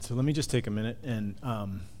So let me just take a minute and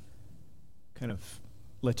kind of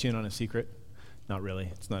let you in on a secret. Not really,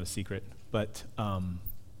 it's not a secret, but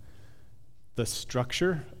the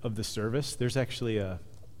structure of the service, there's actually a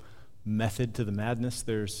method to the madness.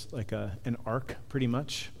 There's like an arc, pretty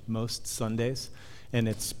much, most Sundays, and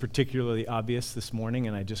it's particularly obvious this morning,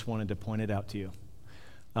 and I just wanted to point it out to you.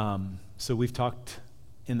 So we've talked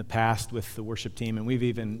in the past with the worship team, and we've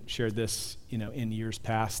even shared this, in years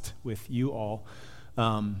past with you all,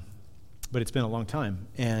 but it's been a long time,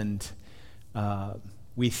 and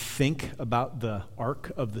we think about the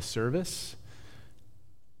arc of the service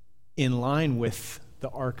in line with the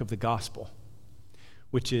arc of the gospel,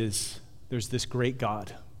 which is there's this great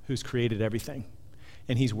God who's created everything,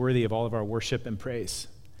 and he's worthy of all of our worship and praise.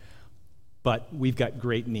 But we've got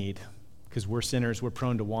great need because we're sinners, we're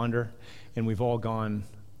prone to wander, and we've all gone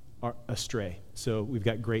astray. So we've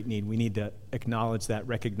got great need. We need to acknowledge that,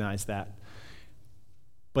 recognize that.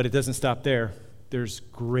 But it doesn't stop there. There's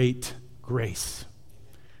great grace.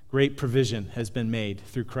 Great provision has been made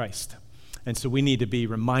through Christ. And so we need to be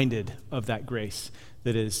reminded of that grace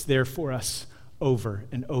that is there for us over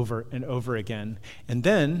and over and over again. And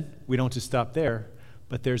then we don't just stop there,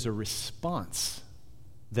 but there's a response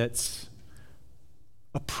that's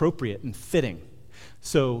appropriate and fitting.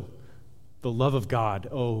 So the love of God,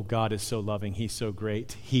 oh, God is so loving, he's so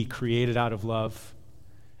great. He created out of love,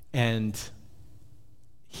 and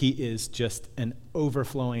he is just an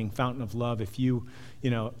overflowing fountain of love.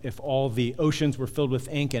 If all the oceans were filled with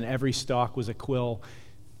ink and every stalk was a quill,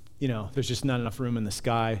 there's just not enough room in the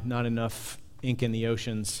sky, not enough ink in the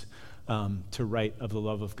oceans to write of the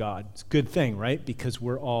love of God. It's a good thing, right? Because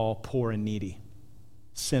we're all poor and needy,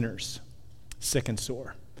 sinners, sick and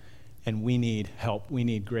sore, and we need help. We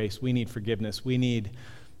need grace. We need forgiveness. We need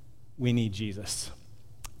Jesus,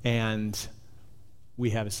 and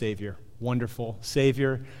we have a Savior, wonderful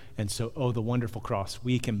Savior. And so, the wonderful cross.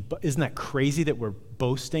 Isn't that crazy that we're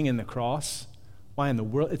boasting in the cross? Why in the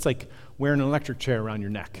world? It's like wearing an electric chair around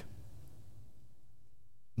your neck.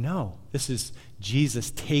 No, this is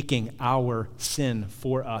Jesus taking our sin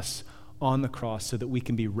for us on the cross so that we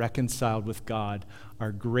can be reconciled with God.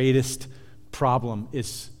 Our greatest problem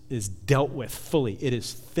is dealt with fully. It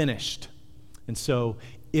is finished. And so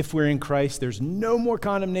if we're in Christ, there's no more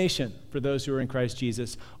condemnation for those who are in Christ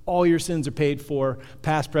Jesus. All your sins are paid for,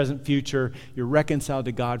 past, present, future. You're reconciled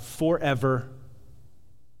to God forever.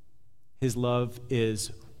 His love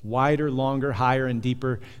is wider, longer, higher, and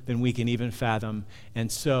deeper than we can even fathom. And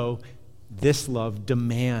so this love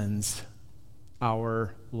demands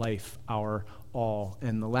our life, our all.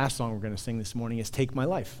 And the last song we're going to sing this morning is Take My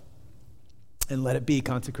Life, and let it be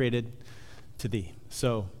consecrated to thee.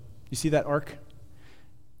 So you see that arc?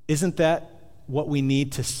 Isn't that what we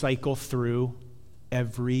need to cycle through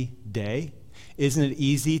every day? Isn't it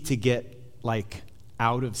easy to get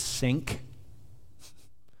out of sync,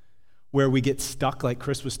 where we get stuck like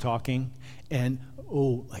Chris was talking, and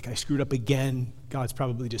I screwed up again. God's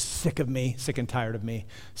probably just sick and tired of me,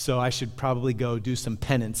 so I should probably go do some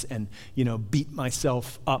penance and beat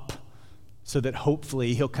myself up so that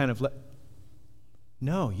hopefully he'll kind of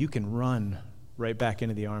No, you can run right back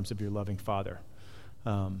into the arms of your loving Father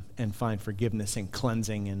and find forgiveness and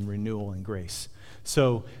cleansing and renewal and grace.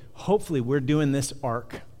 So hopefully we're doing this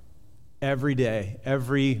arc every day,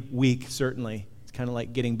 every week, certainly. It's kind of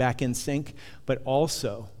like getting back in sync, but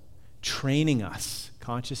also training us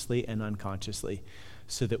consciously and unconsciously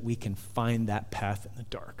so that we can find that path in the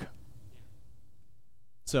dark.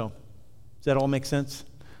 So, does that all make sense?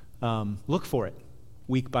 Look for it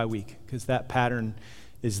week by week, because that pattern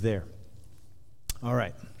is there. All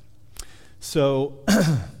right. So,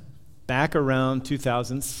 back around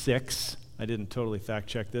 2006, I didn't totally fact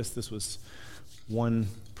check this. This was one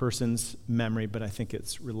person's memory, but I think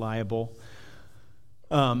it's reliable.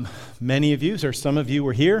 Many of you, or some of you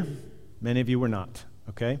were here, many of you were not,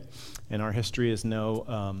 okay? And our history is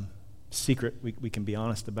no secret. We can be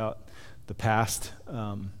honest about the past.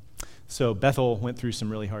 So Bethel went through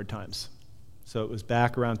some really hard times. So it was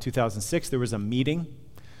back around 2006. There was a meeting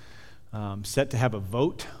set to have a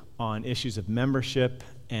vote on issues of membership,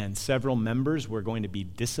 and several members were going to be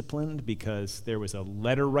disciplined because there was a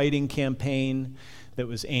letter-writing campaign that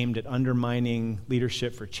was aimed at undermining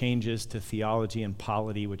leadership for changes to theology and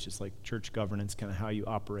polity, which is like church governance, kind of how you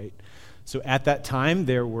operate. So at that time,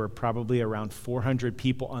 there were probably around 400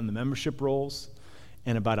 people on the membership rolls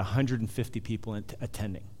and about 150 people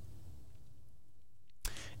attending.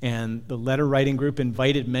 And the letter-writing group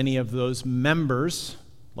invited many of those members,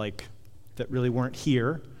 that really weren't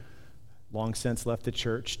here, long since left the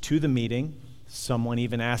church, to the meeting. Someone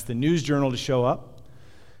even asked the News Journal to show up,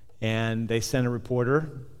 and they sent a reporter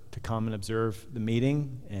to come and observe the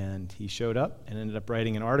meeting, and he showed up and ended up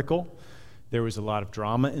writing an article. There was a lot of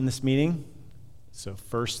drama in this meeting. So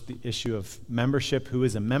first, the issue of membership, who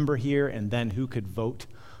is a member here, and then who could vote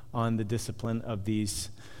on the discipline of these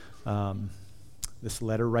this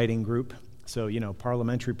letter writing group. So,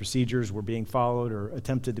 parliamentary procedures were being followed or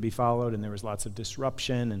attempted to be followed, and there was lots of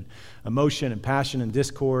disruption and emotion and passion and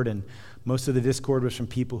discord, and most of the discord was from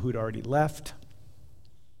people who'd already left.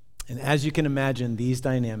 And as you can imagine, these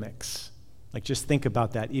dynamics, like just think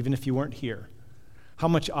about that, even if you weren't here, how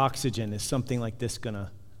much oxygen is something like this going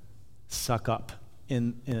to suck up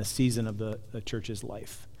in a season of the church's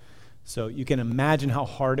life? So you can imagine how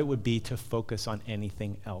hard it would be to focus on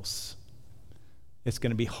anything else. It's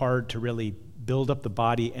going to be hard to really build up the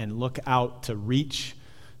body and look out to reach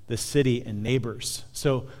the city and neighbors.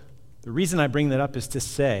 So the reason I bring that up is to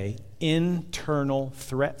say internal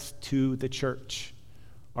threats to the church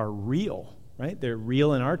are real, right? They're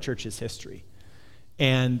real in our church's history,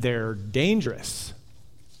 and they're dangerous,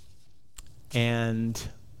 and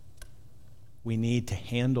we need to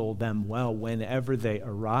handle them well whenever they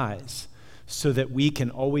arise so that we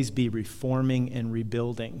can always be reforming and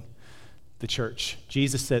rebuilding the church.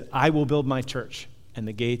 Jesus said, I will build my church, and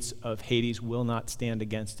the gates of Hades will not stand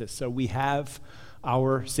against it. So we have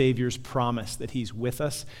our Savior's promise that he's with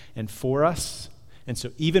us and for us. And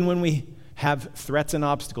so even when we have threats and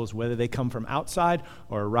obstacles, whether they come from outside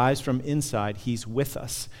or arise from inside, he's with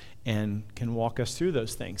us and can walk us through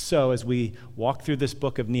those things. So as we walk through this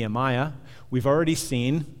book of Nehemiah, we've already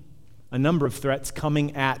seen a number of threats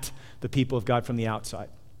coming at the people of God from the outside.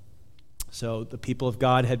 So the people of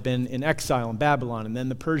God had been in exile in Babylon, and then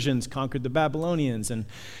the Persians conquered the Babylonians,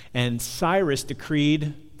 and Cyrus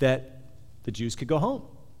decreed that the Jews could go home.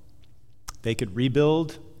 They could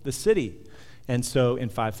rebuild the city. And so in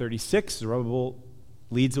 536, Zerubbabel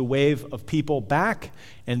leads a wave of people back,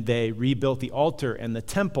 and they rebuilt the altar and the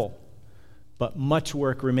temple. But much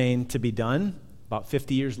work remained to be done. About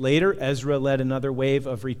 50 years later, Ezra led another wave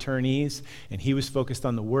of returnees, and he was focused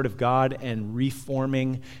on the Word of God and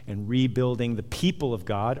reforming and rebuilding the people of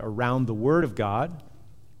God around the Word of God.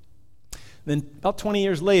 Then about 20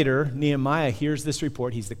 years later, Nehemiah hears this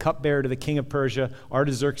report. He's the cupbearer to the king of Persia,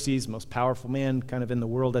 Artaxerxes, most powerful man kind of in the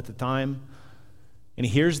world at the time. And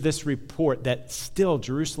he hears this report that still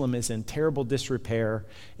Jerusalem is in terrible disrepair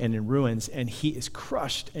and in ruins, and he is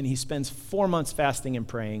crushed, and he spends 4 months fasting and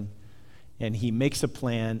praying, and he makes a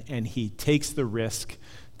plan, and he takes the risk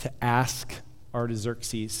to ask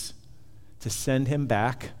Artaxerxes to send him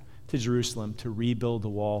back to Jerusalem to rebuild the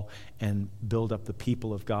wall and build up the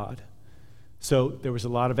people of God. So there was a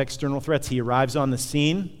lot of external threats. He arrives on the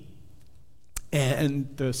scene,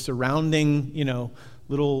 and the surrounding,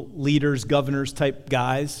 little leaders, governors type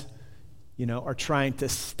guys, are trying to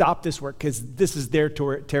stop this work because this is their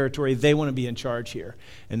territory. They want to be in charge here,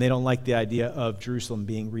 and they don't like the idea of Jerusalem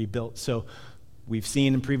being rebuilt. So we've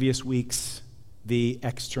seen in previous weeks the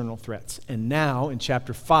external threats. And now in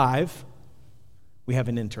chapter 5, we have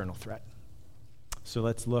an internal threat. So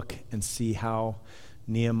let's look and see how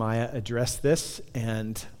Nehemiah addressed this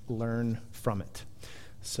and learn from it.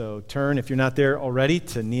 So turn, if you're not there already,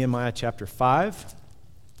 to Nehemiah chapter 5.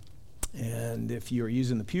 And if you are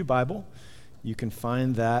using the Pew Bible, you can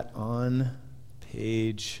find that on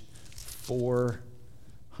page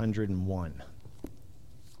 401.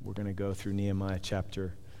 We're going to go through Nehemiah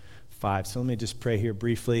chapter 5. So let me just pray here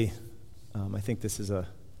briefly. I think this is an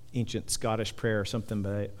ancient Scottish prayer or something,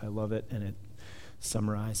 but I love it, and it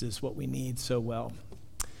summarizes what we need so well.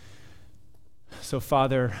 So,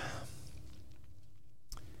 Father,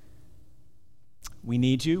 we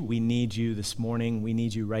need you. We need you this morning. We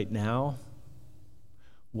need you right now.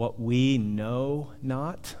 What we know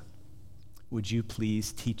not, would you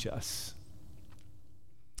please teach us?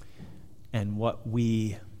 And what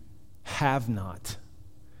we have not,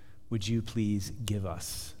 would you please give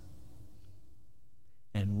us?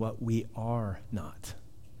 And what we are not,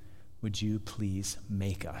 would you please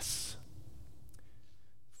make us?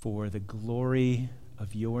 For the glory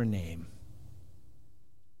of your name,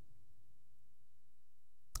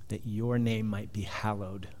 that your name might be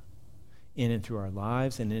hallowed in and through our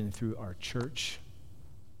lives and in and through our church.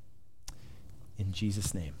 In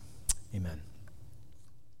Jesus' name, amen.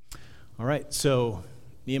 All right, so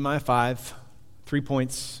Nehemiah 5, 3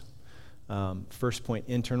 points. First point,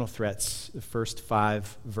 internal threats, the first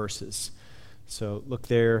 5 verses. So look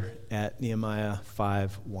there at Nehemiah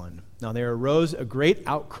 5:1. Now there arose a great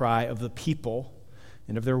outcry of the people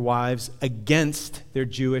and of their wives against their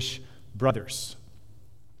Jewish brothers.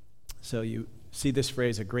 So you see this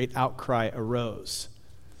phrase, a great outcry arose.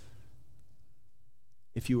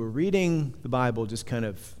 If you were reading the Bible just kind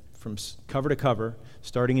of from cover to cover,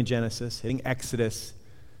 starting in Genesis, hitting Exodus,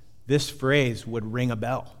 this phrase would ring a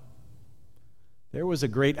bell. There was a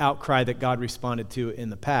great outcry that God responded to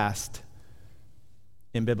in the past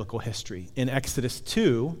in biblical history. In Exodus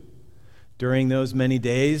 2, during those many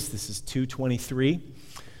days, this is 2:23,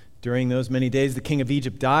 during those many days the king of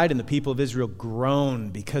Egypt died, and the people of Israel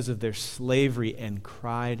groaned because of their slavery and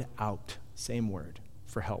cried out, same word,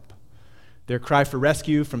 for help. Their cry for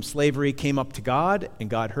rescue from slavery came up to God, and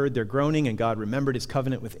God heard their groaning, and God remembered his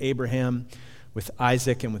covenant with Abraham, with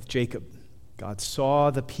Isaac, and with Jacob. God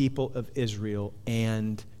saw the people of Israel,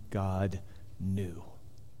 and God knew.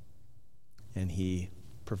 And he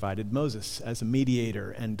provided Moses as a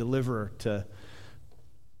mediator and deliverer to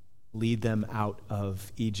lead them out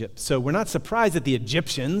of Egypt. So we're not surprised that the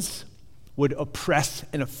Egyptians would oppress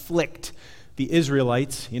and afflict the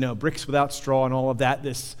Israelites, bricks without straw and all of that,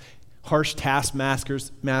 this harsh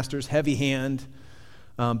taskmasters, heavy hand.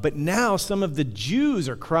 But now some of the Jews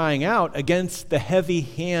are crying out against the heavy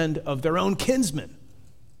hand of their own kinsmen.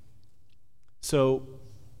 So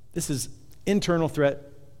this is internal threat.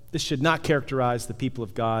 This should not characterize the people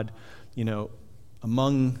of God,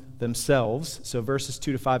 among themselves. So verses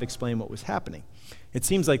 2-5 explain what was happening. It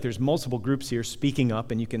seems like there's multiple groups here speaking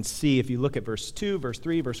up, and you can see if you look at verse 2, verse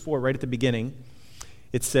 3, verse 4, right at the beginning,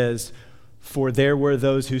 it says, "For there were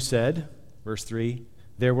those who said," verse 3,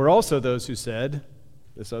 "there were also those who said,"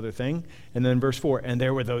 this other thing, and then verse 4, "and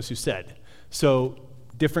there were those who said." So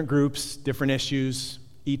different groups, different issues,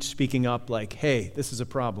 each speaking up like, hey, this is a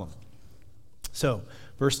problem. So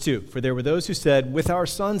verse 2, "For there were those who said, with our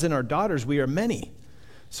sons and our daughters we are many.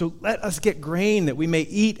 So let us get grain that we may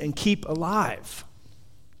eat and keep alive."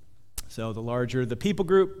 So the larger the people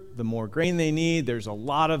group, the more grain they need. There's a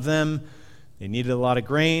lot of them. They needed a lot of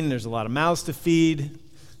grain. There's a lot of mouths to feed.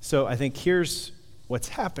 So I think here's what's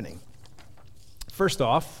happening. First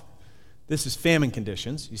off, this is famine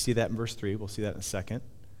conditions. You see that in verse 3. We'll see that in a second.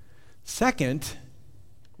 Second,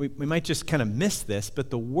 we might just kind of miss this, but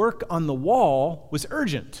the work on the wall was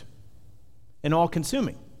urgent and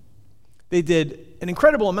all-consuming. They did an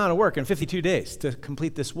incredible amount of work in 52 days to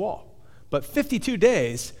complete this wall. But 52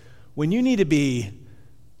 days, when you need to be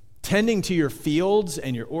tending to your fields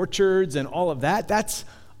and your orchards and all of that, that's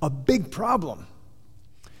a big problem.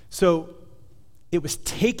 So it was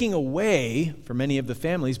taking away, for many of the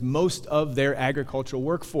families, most of their agricultural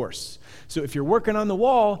workforce. So if you're working on the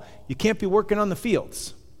wall, you can't be working on the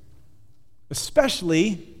fields.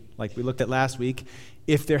 Especially, like we looked at last week,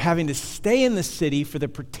 if they're having to stay in the city for the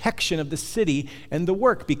protection of the city and the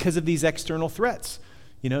work because of these external threats.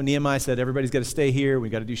 Nehemiah said, everybody's got to stay here, we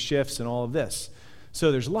got to do shifts and all of this.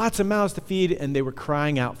 So there's lots of mouths to feed, and they were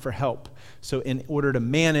crying out for help. So in order to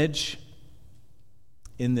manage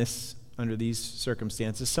under these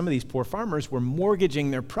circumstances, some of these poor farmers were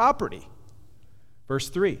mortgaging their property. Verse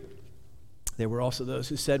 3, "There were also those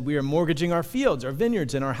who said, we are mortgaging our fields, our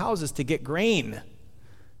vineyards, and our houses to get grain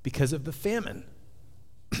because of the famine."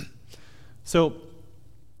 So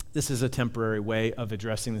this is a temporary way of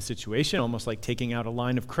addressing the situation, almost like taking out a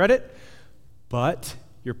line of credit. But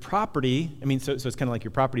your property, so it's kind of like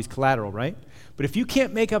your property's collateral, right? But if you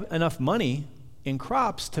can't make up enough money in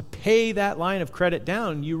crops to pay that line of credit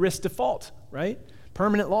down, you risk default, right?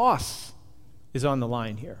 Permanent loss is on the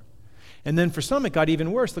line here. And then for some, it got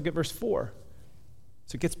even worse. Look at verse 4.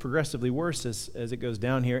 So it gets progressively worse as it goes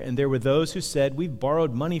down here. "And there were those who said, we've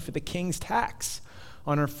borrowed money for the king's tax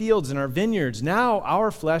on our fields and our vineyards. Now our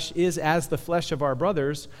flesh is as the flesh of our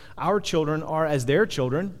brothers. Our children are as their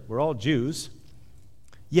children." We're all Jews.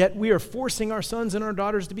 "Yet we are forcing our sons and our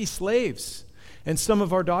daughters to be slaves. And some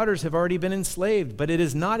of our daughters have already been enslaved, but it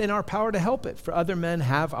is not in our power to help it, for other men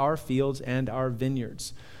have our fields and our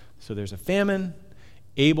vineyards." So there's a famine.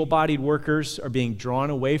 Able-bodied workers are being drawn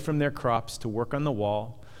away from their crops to work on the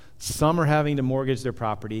wall. Some are having to mortgage their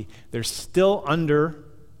property. They're still under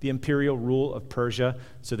the imperial rule of Persia,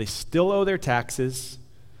 so they still owe their taxes.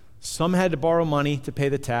 Some had to borrow money to pay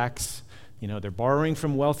the tax. They're borrowing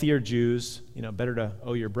from wealthier Jews. Better to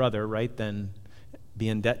owe your brother, right, than be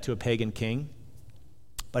in debt to a pagan king.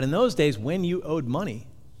 But in those days, when you owed money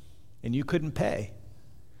and you couldn't pay,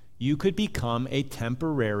 you could become a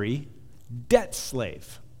temporary debt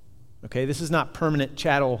slave. Okay, this is not permanent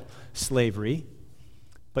chattel slavery,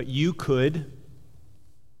 but you could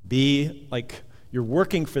be like you're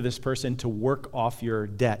working for this person to work off your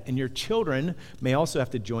debt. And your children may also have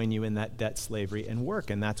to join you in that debt slavery and work,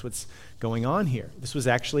 and that's what's going on here. This was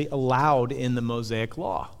actually allowed in the Mosaic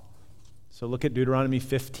law. So look at Deuteronomy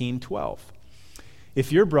 15:12.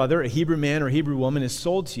 "If your brother, a Hebrew man or Hebrew woman, is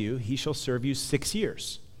sold to you, he shall serve you 6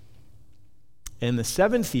 years. In the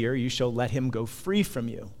 7th year, you shall let him go free from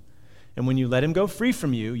you. And when you let him go free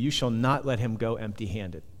from you, you shall not let him go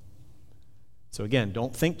empty-handed. So again,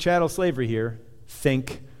 don't think chattel slavery here.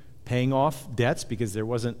 Think paying off debts, because there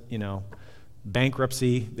wasn't,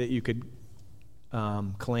 bankruptcy that you could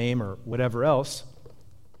claim or whatever else.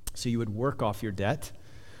 So you would work off your debt.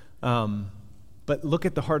 But look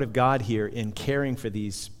at the heart of God here in caring for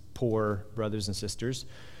these poor brothers and sisters.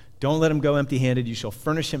 Don't let him go empty-handed. You shall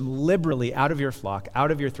furnish him liberally out of your flock,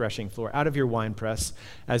 out of your threshing floor, out of your winepress.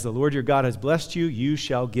 As the Lord your God has blessed you, you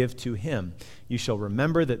shall give to him. You shall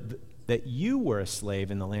remember that you were a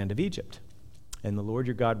slave in the land of Egypt, and the Lord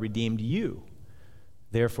your God redeemed you.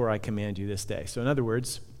 Therefore I command you this day. So in other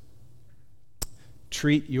words,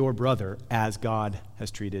 treat your brother as God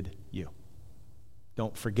has treated you.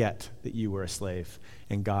 Don't forget that you were a slave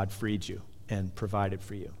and God freed you and provided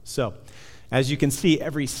for you. So, as you can see,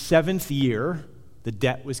 every 7th year, the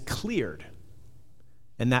debt was cleared,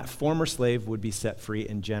 and that former slave would be set free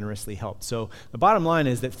and generously helped. So the bottom line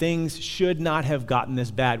is that things should not have gotten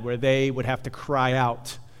this bad, where they would have to cry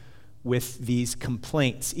out with these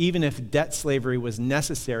complaints. Even if debt slavery was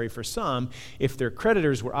necessary for some, if their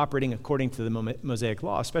creditors were operating according to the Mosaic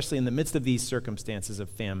law, especially in the midst of these circumstances of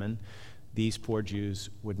famine, these poor Jews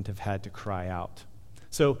wouldn't have had to cry out.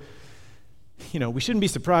 So, we shouldn't be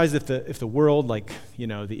surprised if the world, like,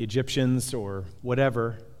 the Egyptians or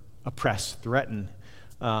whatever, oppress, threaten,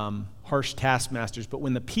 harsh taskmasters. But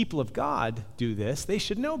when the people of God do this, they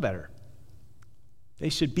should know better. They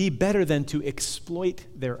should be better than to exploit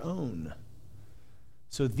their own.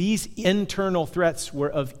 So these internal threats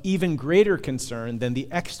were of even greater concern than the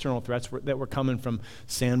external threats that were coming from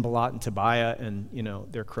Sanballat and Tobiah and,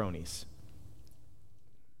 their cronies.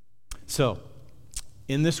 So,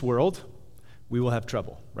 in this world, we will have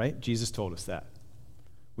trouble, right? Jesus told us that.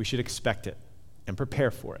 We should expect it and prepare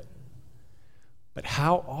for it. But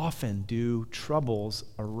how often do troubles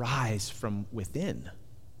arise from within?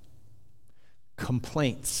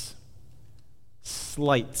 Complaints,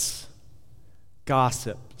 slights,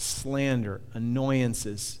 gossip, slander,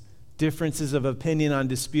 annoyances, differences of opinion on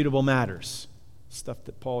disputable matters, stuff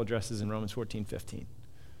that Paul addresses in Romans 14:15.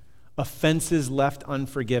 Offenses left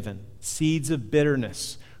unforgiven, seeds of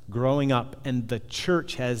bitterness growing up, and the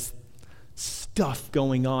church has stuff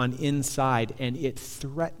going on inside, and it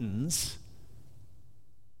threatens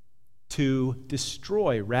to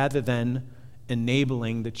destroy rather than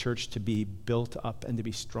enabling the church to be built up and to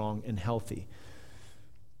be strong and healthy.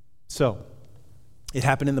 So, it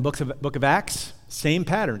happened in the book of Acts, same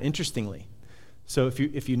pattern, interestingly. So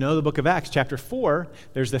if you know the book of Acts, chapter 4,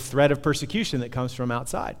 there's the threat of persecution that comes from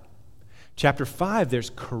outside. Chapter 5, there's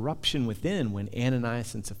corruption within when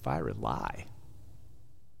Ananias and Sapphira lie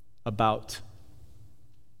about,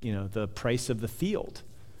 the price of the field.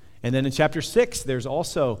 And then in chapter 6, there's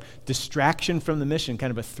also distraction from the mission,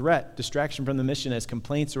 kind of a threat, distraction from the mission as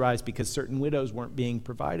complaints arise because certain widows weren't being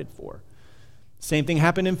provided for. Same thing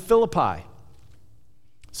happened in Philippi.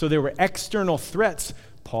 So there were external threats.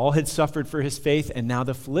 Paul had suffered for his faith, and now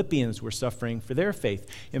the Philippians were suffering for their faith.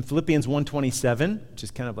 In Philippians 1:27, which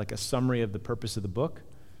is kind of like a summary of the purpose of the book,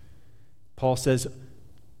 Paul says,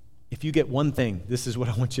 if you get one thing, this is what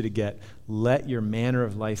I want you to get. Let your manner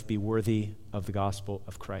of life be worthy of the gospel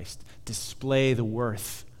of Christ. Display the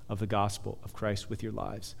worth of the gospel of Christ with your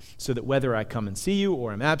lives, so that whether I come and see you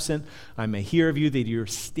or am absent, I may hear of you that you're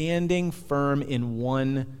standing firm in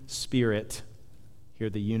one spirit. Hear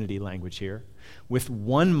the unity language here. With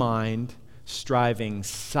one mind, striving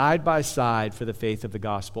side by side for the faith of the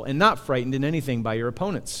gospel, and not frightened in anything by your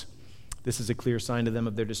opponents. This is a clear sign to them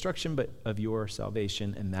of their destruction, but of your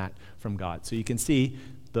salvation, and that from God. So you can see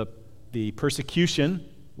the persecution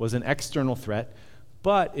was an external threat,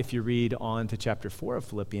 but if you read on to chapter 4 of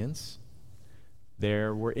Philippians,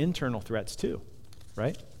 there were internal threats too,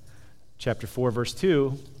 right? Chapter 4, verse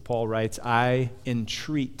 2, Paul writes, I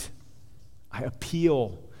entreat, I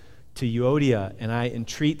appeal to Euodia, and I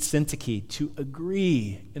entreat Syntyche to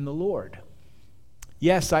agree in the Lord.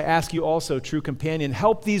 Yes, I ask you also, true companion,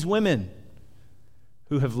 help these women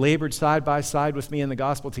who have labored side by side with me in the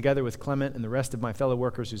gospel, together with Clement and the rest of my fellow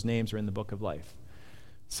workers whose names are in the book of life.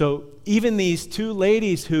 So even these two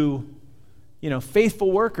ladies who,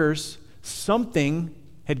 faithful workers, something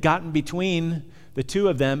had gotten between the two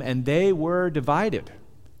of them, and they were divided.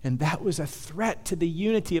 And that was a threat to the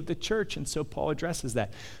unity of the church, and so Paul addresses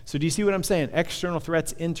that. So do you see what I'm saying? External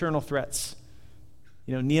threats, internal threats.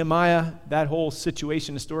 Nehemiah, that whole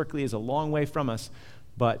situation historically is a long way from us,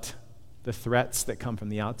 but the threats that come from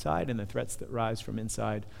the outside and the threats that rise from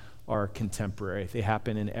inside are contemporary. They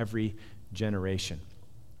happen in every generation.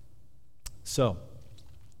 So,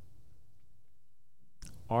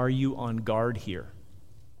 are you on guard here?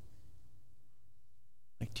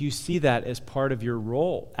 Like, do you see that as part of your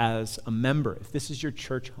role as a member? If this is your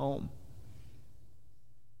church home,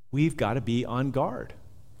 we've got to be on guard.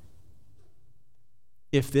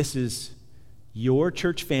 If this is your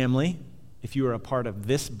church family, if you are a part of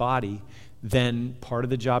this body, then part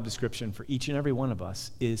of the job description for each and every one of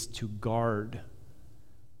us is to guard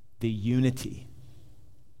the unity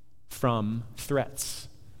from threats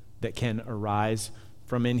that can arise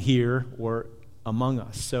from in here or among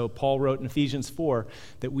us. So Paul wrote in Ephesians 4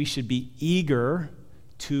 that we should be eager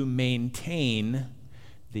to maintain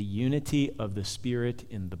the unity of the Spirit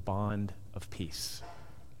in the bond of peace.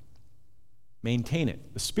 Maintain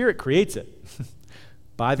it. The Spirit creates it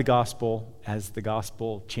by the gospel, as the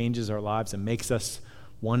gospel changes our lives and makes us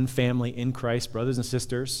one family in Christ, brothers and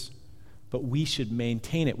sisters. But we should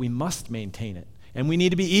maintain it. We must maintain it. And we need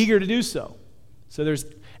to be eager to do so. So there's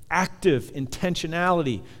active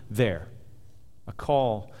intentionality there. A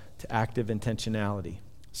call to active intentionality.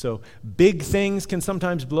 So big things can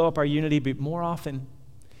sometimes blow up our unity, but more often,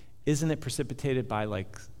 isn't it precipitated by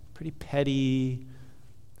like pretty petty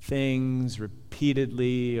things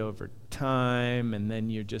repeatedly over time, and then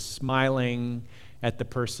you're just smiling at the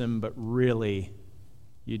person, but really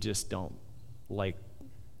you just don't like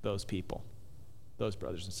those people, those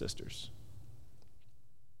brothers and sisters.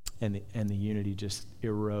 And the unity just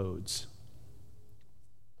erodes.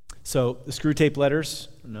 So the Screw Tape Letters,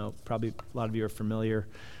 I know probably a lot of you are familiar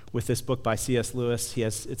with this book by C.S. Lewis.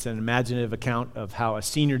 It's an imaginative account of how a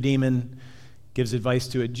senior demon gives advice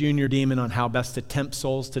to a junior demon on how best to tempt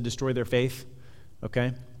souls to destroy their faith.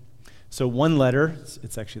 Okay? So one letter,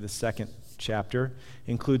 it's actually the second chapter,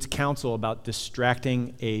 includes counsel about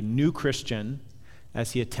distracting a new Christian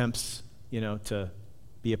as he attempts, to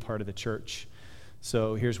be a part of the church.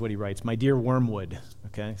 So here's what he writes. My dear Wormwood,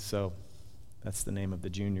 okay? So that's the name of the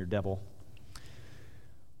junior devil.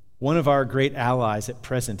 One of our great allies at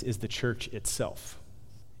present is the church itself.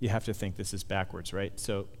 You have to think this is backwards, right?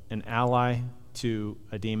 So an ally to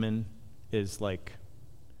a demon is like,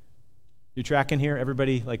 you tracking here?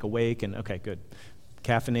 Everybody like awake and, okay, good.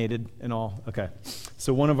 Caffeinated and all, okay.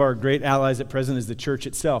 So one of our great allies at present is the church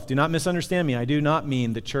itself. Do not misunderstand me. I do not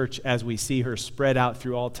mean the church as we see her spread out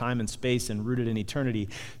through all time and space and rooted in eternity,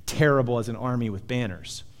 terrible as an army with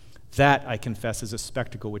banners. That, I confess, is a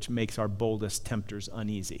spectacle which makes our boldest tempters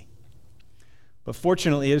uneasy. But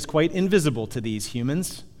fortunately, it is quite invisible to these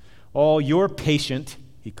humans. All your patient,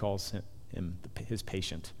 he calls him his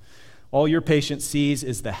patient, all your patient sees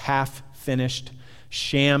is the half-finished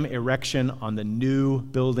sham erection on the new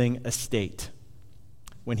building estate.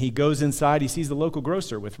 When he goes inside, he sees the local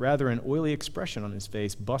grocer with rather an oily expression on his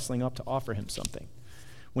face, bustling up to offer him something.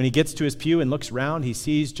 When he gets to his pew and looks round, he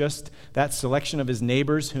sees just that selection of his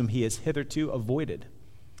neighbors whom he has hitherto avoided.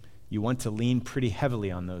 You want to lean pretty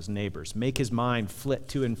heavily on those neighbors. Make his mind flit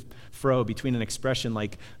to and fro between an expression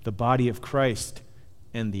like the body of Christ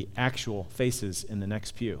and the actual faces in the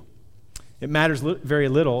next pew. It matters very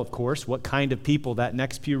little, of course, what kind of people that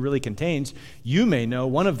next pew really contains. You may know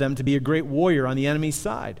one of them to be a great warrior on the enemy's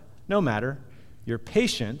side. No matter. Your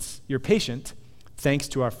patient, thanks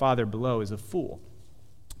to our Father below, is a fool,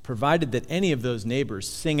 provided that any of those neighbors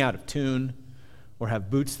sing out of tune or have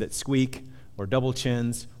boots that squeak or double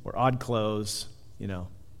chins or odd clothes, and on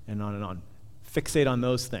and on. Fixate on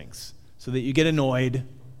those things so that you get annoyed.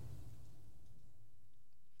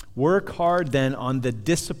 Work hard then on the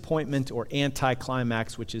disappointment or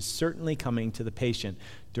anticlimax, which is certainly coming to the patient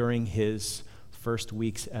during his first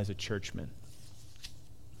weeks as a churchman.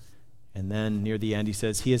 And then near the end he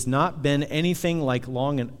says, He has not been anything like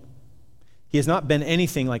long enough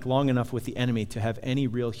with the enemy to have any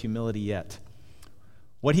real humility yet.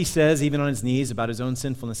 What he says, even on his knees, about his own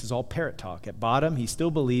sinfulness is all parrot talk. At bottom, he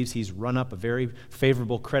still believes he's run up a very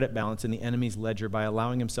favorable credit balance in the enemy's ledger by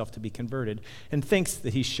allowing himself to be converted, and thinks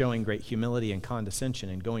that he's showing great humility and condescension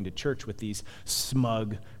in going to church with these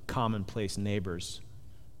smug, commonplace neighbors.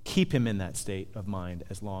 Keep him in that state of mind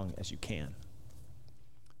as long as you can.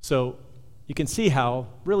 So you can see how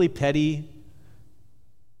really petty,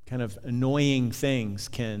 kind of annoying things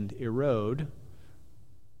can erode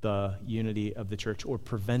the unity of the church or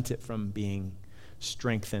prevent it from being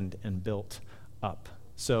strengthened and built up.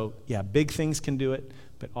 So, yeah, big things can do it,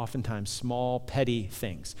 but oftentimes small, petty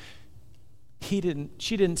things. She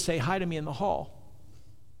didn't say hi to me in the hall.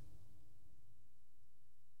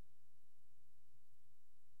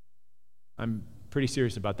 I'm pretty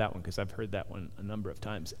serious about that one because I've heard that one a number of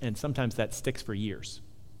times, and sometimes that sticks for years.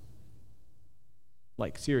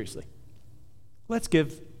 Like, seriously. Let's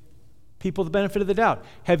give people the benefit of the doubt.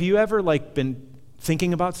 Have you ever been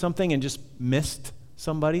thinking about something and just missed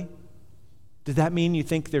somebody? Does that mean you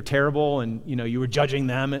think they're terrible and, you were judging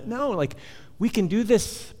them? No, we can do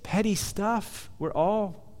this petty stuff. We're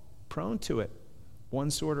all prone to it,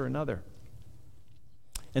 one sort or another.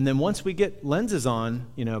 And then once we get lenses on,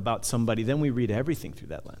 about somebody, then we read everything through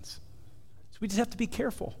that lens. So we just have to be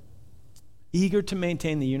careful, eager to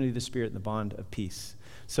maintain the unity of the Spirit and the bond of peace.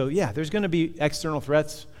 So yeah, there's going to be external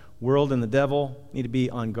threats. World and the devil need to be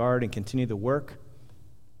on guard and continue the work.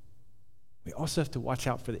 We also have to watch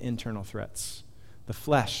out for the internal threats, the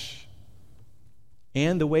flesh,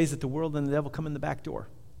 and the ways that the world and the devil come in the back door.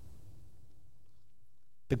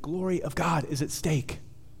 The glory of God is at stake.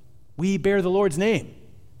 We bear the Lord's name.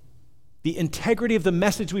 The integrity of the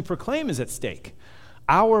message we proclaim is at stake.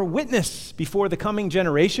 Our witness before the coming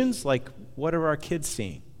generations, what are our kids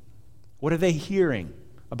seeing? What are they hearing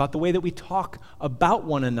about the way that we talk about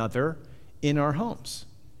one another in our homes?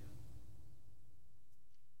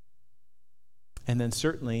 And then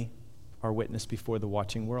certainly our witness before the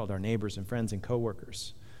watching world, our neighbors and friends and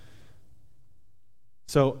coworkers.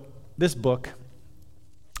 So this book,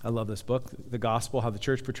 I love this book, The Gospel, How the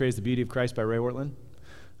Church Portrays the Beauty of Christ by Ray Ortlund.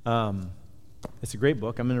 It's a great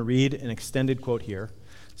book. I'm going to read an extended quote here.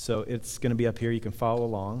 So it's going to be up here. You can follow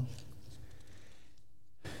along.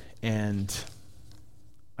 And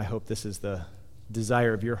I hope this is the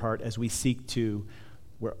desire of your heart as we seek to,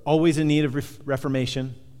 we're always in need of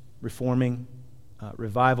reformation, reforming,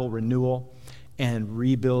 revival, renewal, and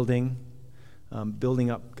rebuilding,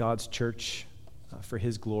 building up God's church for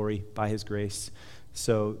His glory by His grace.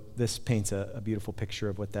 So this paints a beautiful picture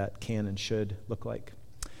of what that can and should look like.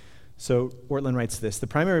 So Ortlund writes this: the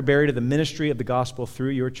primary barrier to the ministry of the gospel through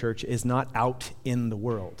your church is not out in the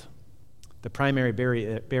world. The primary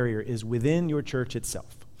barrier is within your church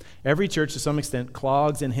itself. Every church, to some extent,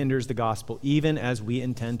 clogs and hinders the gospel, even as we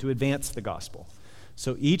intend to advance the gospel.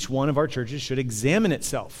 So each one of our churches should examine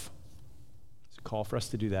itself. It's a call for us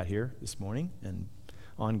to do that here this morning and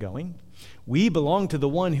ongoing. We belong to the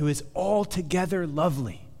one who is altogether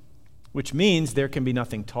lovely, which means there can be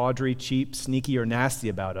nothing tawdry, cheap, sneaky, or nasty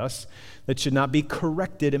about us that should not be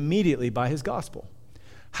corrected immediately by His gospel.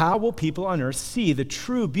 How will people on earth see the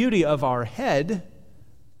true beauty of our head?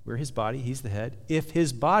 We're His body, He's the head. If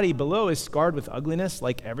His body below is scarred with ugliness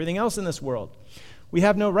like everything else in this world, we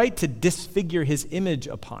have no right to disfigure His image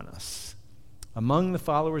upon us. Among the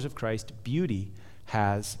followers of Christ, beauty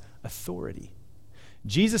has authority.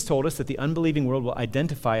 Jesus told us that the unbelieving world will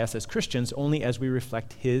identify us as Christians only as we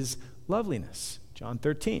reflect His loveliness. John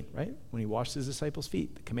 13, right? When He washed His disciples'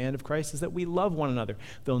 feet. The command of Christ is that we love one another.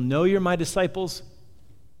 They'll know you're my disciples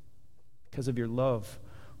because of your love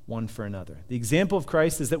one for another. The example of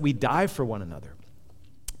Christ is that we die for one another.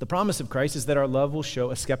 The promise of Christ is that our love will show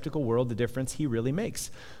a skeptical world the difference He really makes.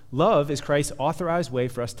 Love is Christ's authorized way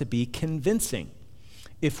for us to be convincing.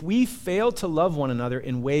 If we fail to love one another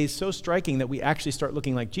in ways so striking that we actually start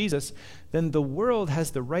looking like Jesus, then the world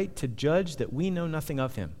has the right to judge that we know nothing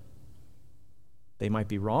of Him. They might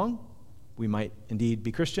be wrong. We might indeed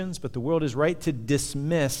be Christians, but the world is right to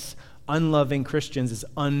dismiss unloving Christians as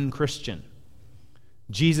unchristian.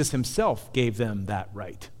 Jesus Himself gave them that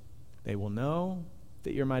right. They will know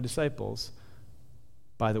that you're my disciples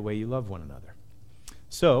by the way you love one another.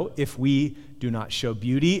 So, if we do not show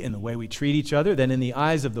beauty in the way we treat each other, then in the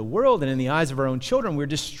eyes of the world and in the eyes of our own children, we're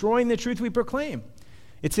destroying the truth we proclaim.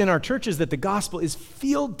 It's in our churches that the gospel is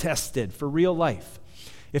field tested for real life.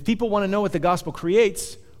 If people want to know what the gospel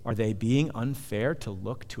creates, are they being unfair to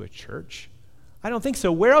look to a church? I don't think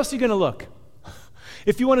so. Where else are you going to look?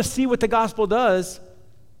 If you want to see what the gospel does,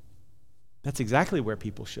 that's exactly where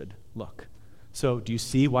people should look. So do you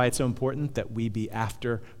see why it's so important that we be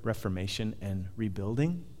after reformation and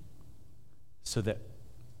rebuilding? So that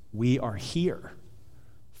we are here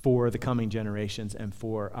for the coming generations and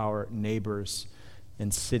for our neighbors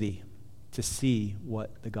and city to see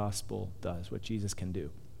what the gospel does, what Jesus can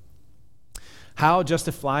do. How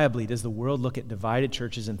justifiably does the world look at divided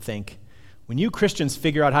churches and think, when you Christians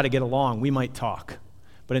figure out how to get along, we might talk.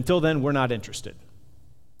 But until then, we're not interested.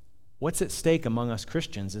 What's at stake among us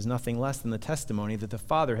Christians is nothing less than the testimony that the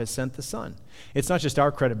Father has sent the Son. It's not just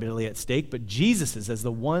our credibility at stake, but Jesus's as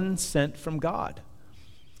the one sent from God.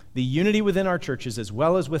 The unity within our churches, as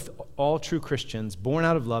well as with all true Christians, born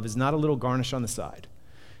out of love, is not a little garnish on the side,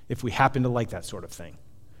 if we happen to like that sort of thing.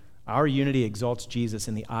 Our unity exalts Jesus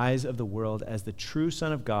in the eyes of the world as the true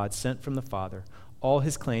Son of God sent from the Father, all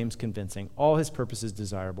His claims convincing, all His purposes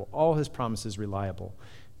desirable, all His promises reliable.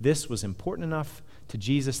 This was important enough to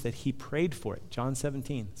Jesus that He prayed for it. John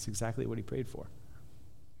 17, it's exactly what He prayed for.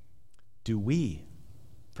 Do we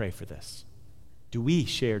pray for this? Do we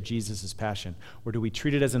share Jesus' passion? Or do we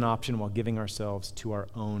treat it as an option while giving ourselves to our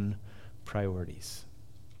own priorities?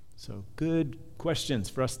 So good questions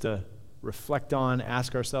for us to reflect on,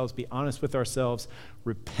 ask ourselves, be honest with ourselves,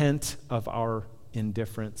 repent of our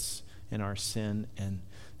indifference and our sin, and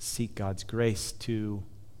seek God's grace to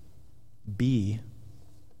be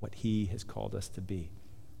what he has called us to be.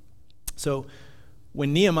 So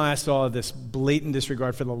when Nehemiah saw this blatant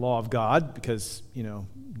disregard for the law of God, because,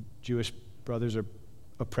 Jewish brothers are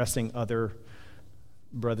oppressing other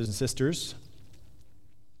brothers and sisters,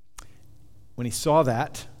 when he saw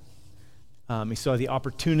that, he saw the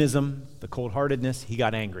opportunism, the cold-heartedness, he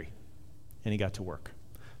got angry, and he got to work.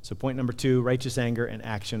 So point number 2, righteous anger and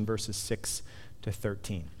action, verses 6 to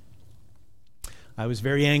 13. I was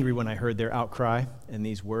very angry when I heard their outcry and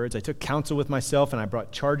these words. I took counsel with myself, and I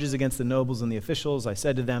brought charges against the nobles and the officials. I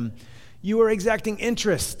said to them, "You are exacting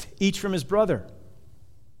interest, each from his brother.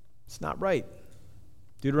 It's not right."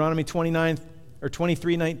 Deuteronomy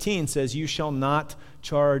 23:19 says, "You shall not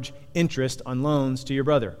charge interest on loans to your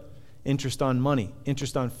brother. Interest on money,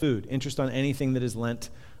 interest on food, interest on anything that is lent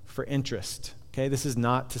for interest." Okay, this is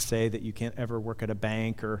not to say that you can't ever work at a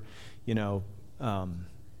bank or,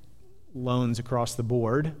 loans across the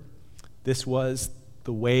board. This was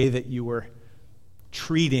the way that you were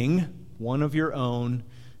treating one of your own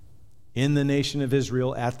in the nation of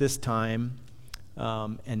Israel at this time,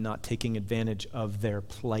 and not taking advantage of their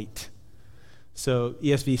plight. So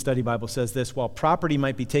ESV Study Bible says this: while property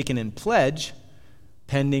might be taken in pledge,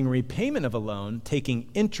 pending repayment of a loan, taking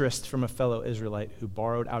interest from a fellow Israelite who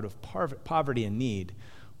borrowed out of poverty and need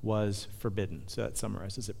was forbidden. So that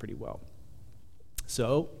summarizes it pretty well.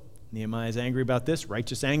 So Nehemiah is angry about this,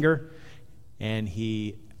 righteous anger, and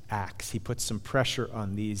he acts. He puts some pressure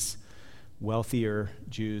on these wealthier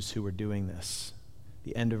Jews who were doing this.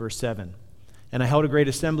 The end of verse 7. "And I held a great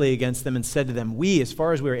assembly against them and said to them, 'We, as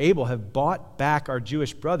far as we are able, have bought back our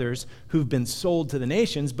Jewish brothers who've been sold to the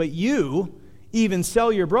nations, but you even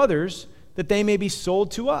sell your brothers that they may be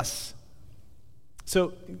sold to us.'"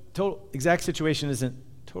 So exact situation isn't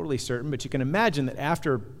totally certain, but you can imagine that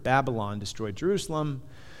after Babylon destroyed Jerusalem,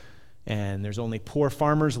 and there's only poor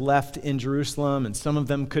farmers left in Jerusalem, and some of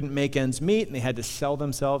them couldn't make ends meet, and they had to sell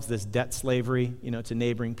themselves, this debt slavery, to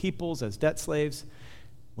neighboring peoples as debt slaves.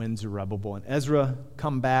 When Zerubbabel and Ezra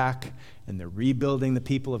come back, and they're rebuilding the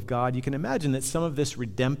people of God, you can imagine that some of this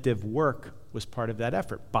redemptive work was part of that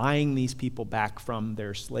effort, buying these people back from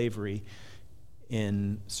their slavery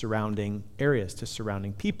in surrounding areas to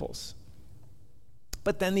surrounding peoples.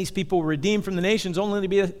 But then these people were redeemed from the nations only to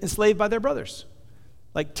be enslaved by their brothers.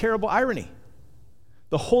 Like terrible irony.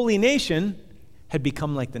 The holy nation had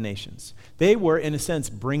become like the nations. They were, in a sense,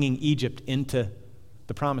 bringing Egypt into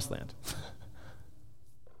the promised land. Do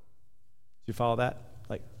you follow that?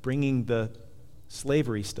 Like bringing the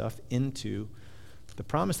slavery stuff into the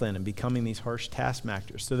promised land and becoming these harsh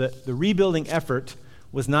taskmasters. So that the rebuilding effort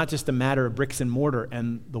was not just a matter of bricks and mortar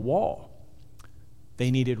and the wall. They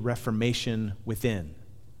needed reformation within.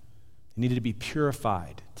 They needed to be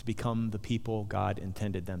purified to become the people God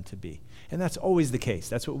intended them to be. And that's always the case.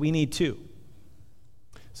 That's what we need too.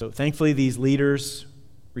 So thankfully these leaders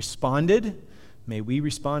responded. May we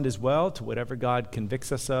respond as well to whatever God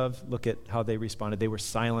convicts us of. Look at how they responded. They were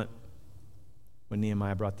silent when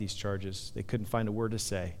Nehemiah brought these charges. They couldn't find a word to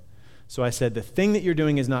say. So I said, "The thing that you're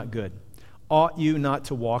doing is not good. Ought you not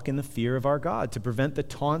to walk in the fear of our God, to prevent the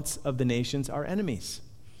taunts of the nations, our enemies?"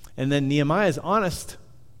 And then Nehemiah is honest.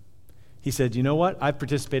 He said, "You know what? I've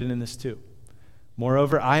participated in this too.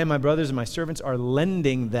 Moreover, I and my brothers and my servants are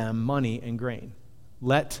lending them money and grain.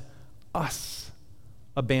 Let us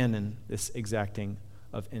abandon this exacting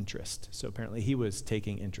of interest." So apparently he was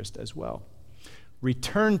taking interest as well.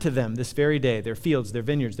 "Return to them this very day their fields, their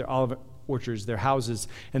vineyards, their olive orchards, their houses,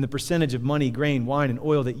 and the percentage of money, grain, wine, and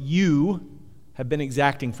oil that you have been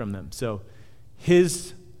exacting from them." So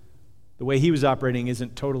the way he was operating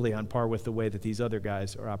isn't totally on par with the way that these other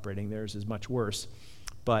guys are operating. Theirs is much worse.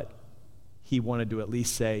 But he wanted to at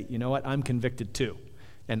least say, "You know what? I'm convicted too.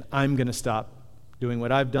 And I'm going to stop doing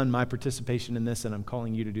what I've done, my participation in this, and I'm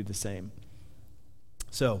calling you to do the same."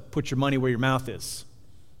 So put your money where your mouth is.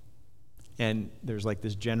 And there's like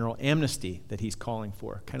this general amnesty that he's calling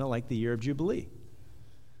for, kind of like the year of Jubilee.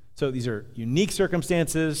 So these are unique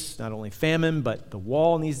circumstances, not only famine, but the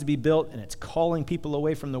wall needs to be built, and it's calling people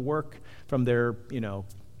away from the work, from their,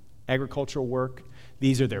 agricultural work.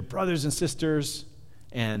 These are their brothers and sisters,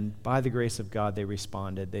 and by the grace of God, they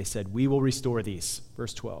responded. They said, "We will restore these."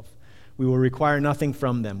 Verse 12. "We will require nothing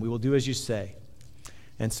from them. We will do as you say."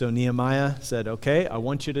 And so Nehemiah said, "Okay, I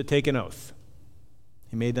want you to take an oath."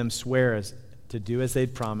 He made them swear to do as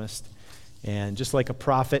they'd promised, And just like a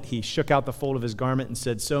prophet, he shook out the fold of his garment and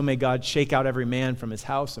said, "So may God shake out every man from his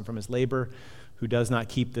house and from his labor who does not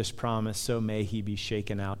keep this promise, so may he be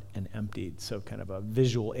shaken out and emptied." So kind of a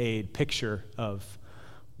visual aid picture of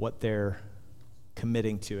what they're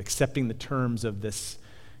committing to, accepting the terms of this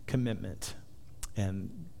commitment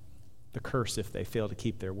and the curse if they fail to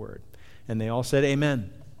keep their word. And they all said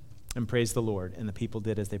amen and praised the Lord, and the people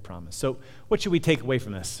did as they promised. So what should we take away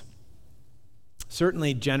from this?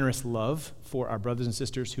 Certainly generous love for our brothers and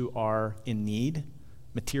sisters who are in need,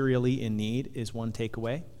 materially in need, is one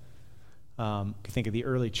takeaway. You think of the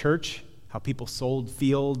early church, how people sold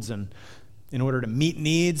fields and in order to meet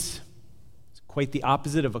needs. It's quite the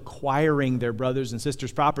opposite of acquiring their brothers and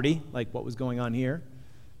sisters' property, like what was going on here.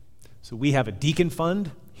 So we have a deacon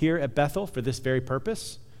fund here at Bethel for this very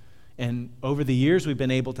purpose. And over the years, we've been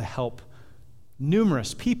able to help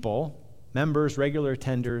numerous people, members, regular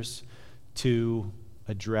attenders, to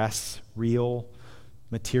address real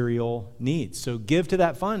material needs. So give to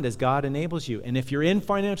that fund as God enables you. And if you're in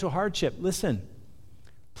financial hardship, listen,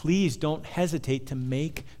 please don't hesitate to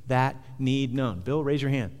make that need known. Bill, raise your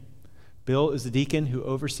hand. Bill is the deacon who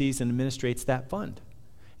oversees and administrates that fund.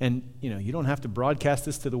 And you don't have to broadcast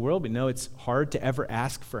this to the world. We know it's hard to ever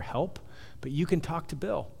ask for help, but you can talk to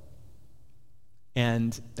Bill.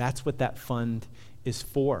 And that's what that fund is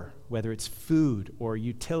for, whether it's food or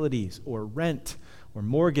utilities or rent or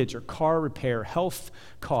mortgage or car repair, health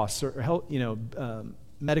costs or health,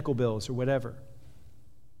 medical bills or whatever.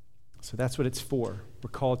 So that's what it's for. We're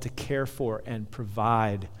called to care for and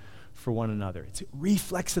provide for one another. It's a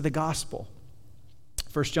reflex of the gospel.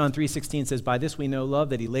 1 John 3:16 says, "By this we know love,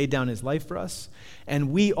 that he laid down his life for us,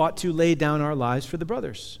 and we ought to lay down our lives for the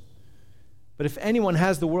brothers. But if anyone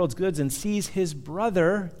has the world's goods and sees his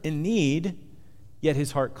brother in need, yet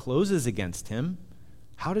his heart closes against him,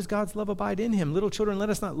 how does God's love abide in him? Little children, let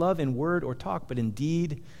us not love in word or talk, but in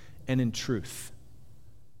deed and in truth.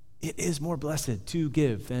 It is more blessed to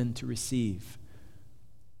give than to receive."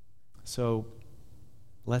 So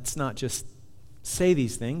let's not just say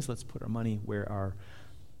these things. Let's put our money where our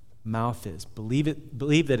mouth is. Believe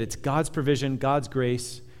that it's God's provision, God's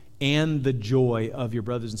grace, and the joy of your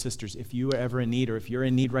brothers and sisters. If you are ever in need, or if you're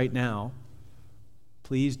in need right now,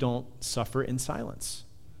 please don't suffer in silence.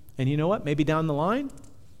 And you know what? Maybe down the line,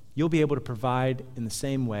 you'll be able to provide in the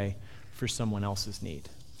same way for someone else's need.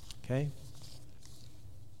 Okay?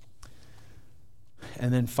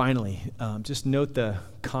 And then finally, just note the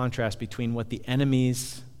contrast between what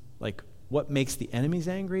makes the enemies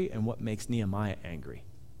angry and what makes Nehemiah angry.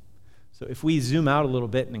 So if we zoom out a little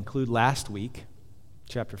bit and include last week,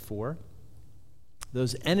 chapter 4,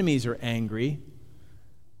 those enemies are angry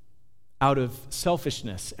out of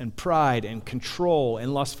selfishness and pride and control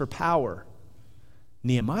and lust for power.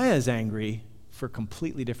 Nehemiah is angry for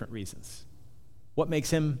completely different reasons. What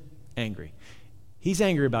makes him angry? He's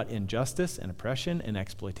angry about injustice and oppression and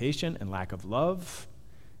exploitation and lack of love.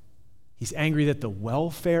 He's angry that the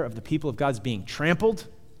welfare of the people of God is being trampled,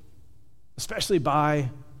 especially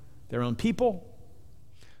by their own people.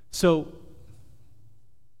 So,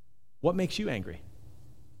 what makes you angry?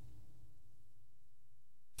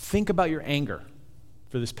 Think about your anger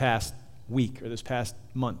for this past week or this past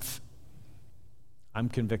month. I'm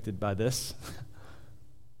convicted by this.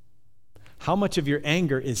 How much of your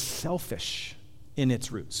anger is selfish in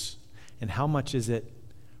its roots? And how much is it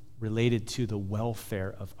related to the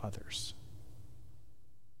welfare of others?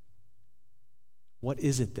 What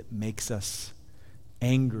is it that makes us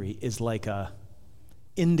angry is like a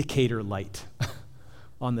indicator light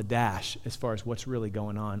on the dash as far as what's really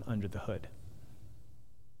going on under the hood.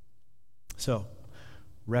 So,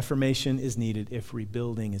 reformation is needed if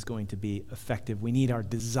rebuilding is going to be effective. We need our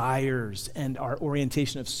desires and our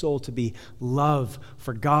orientation of soul to be love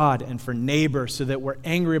for God and for neighbor, so that we're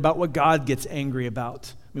angry about what God gets angry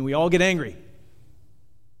about. I mean, we all get angry,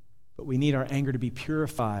 but we need our anger to be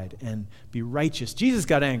purified and be righteous. Jesus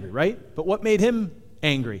got angry, right? But what made him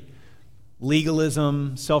angry?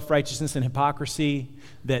 Legalism, self-righteousness, and hypocrisy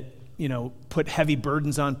that, put heavy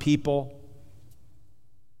burdens on people.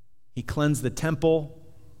 He cleansed the temple,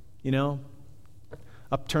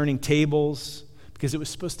 upturning tables, because it was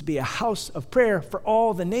supposed to be a house of prayer for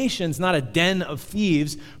all the nations, not a den of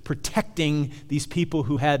thieves protecting these people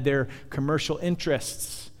who had their commercial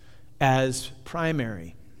interests as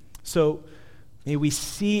primary. So may we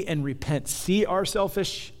see and repent, see our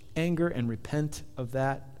selfish anger and repent of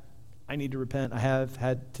that. I need to repent. I have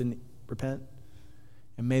had to repent.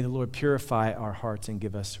 And may the Lord purify our hearts and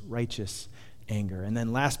give us righteous anger. And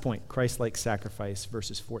then last point, Christ-like sacrifice,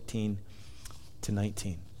 verses 14 to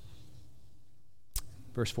 19.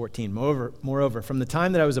 Verse 14, moreover, from the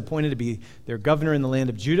time that I was appointed to be their governor in the land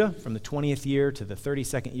of Judah, from the 20th year to the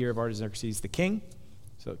 32nd year of Artaxerxes the king,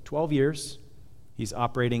 so 12 years, he's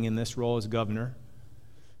operating in this role as governor,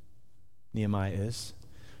 Nehemiah is.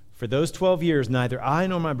 For those 12 years, neither I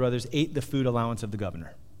nor my brothers ate the food allowance of the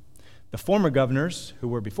governor. The former governors who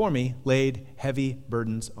were before me laid heavy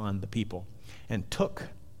burdens on the people and took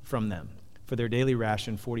from them for their daily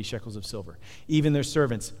ration 40 shekels of silver. Even their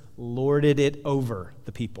servants lorded it over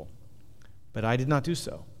the people. But I did not do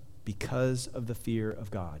so because of the fear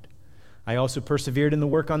of God. I also persevered in the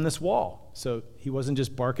work on this wall. So he wasn't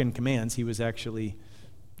just barking commands, he was actually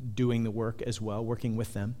doing the work as well, working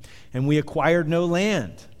with them. And we acquired no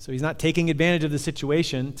land. So he's not taking advantage of the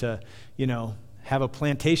situation to, have a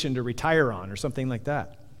plantation to retire on or something like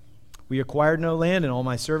that. We acquired no land, and all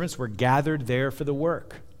my servants were gathered there for the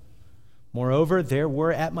work. Moreover, there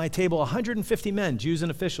were at my table 150 men, Jews and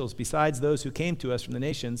officials, besides those who came to us from the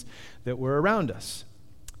nations that were around us.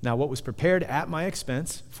 Now, what was prepared at my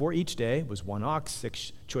expense for each day was 1 ox,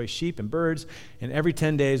 6 choice sheep and birds, and every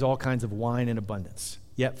 10 days all kinds of wine in abundance.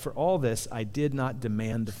 Yet for all this, I did not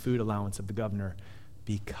demand the food allowance of the governor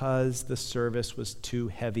because the service was too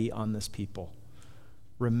heavy on this people.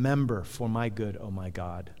 Remember for my good, O my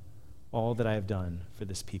God, all that I have done for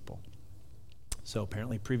this people. So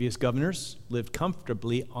apparently previous governors lived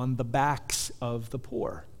comfortably on the backs of the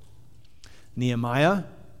poor. Nehemiah,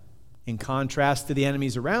 in contrast to the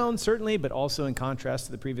enemies around, certainly, but also in contrast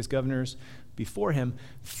to the previous governors before him,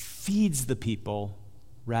 feeds the people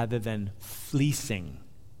rather than fleecing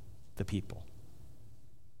the people.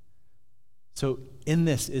 So in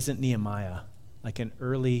this, isn't Nehemiah like an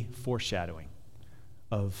early foreshadowing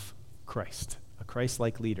of Christ, a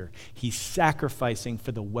Christ-like leader? He's sacrificing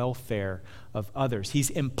for the welfare of others. He's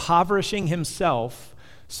impoverishing himself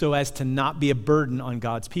so as to not be a burden on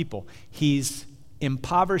God's people. He's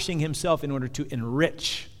impoverishing himself in order to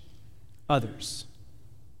enrich others.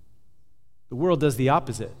 The world does the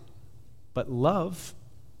opposite, but love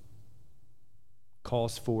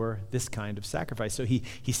calls for this kind of sacrifice. So he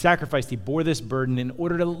sacrificed, he bore this burden in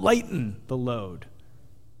order to lighten the load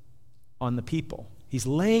on the people. He's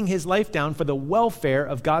laying his life down for the welfare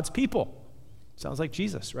of God's people. Sounds like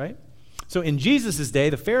Jesus, right? So in Jesus' day,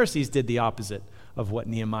 the Pharisees did the opposite of what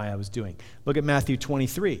Nehemiah was doing. Look at Matthew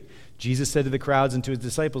 23. Jesus said to the crowds and to his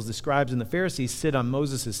disciples, the scribes and the Pharisees sit on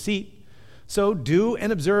Moses' seat. So do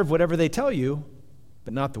and observe whatever they tell you,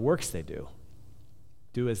 but not the works they do.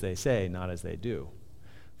 Do as they say, not as they do.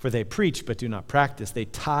 For they preach, but do not practice. They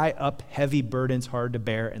tie up heavy burdens hard to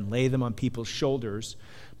bear and lay them on people's shoulders,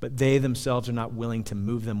 but they themselves are not willing to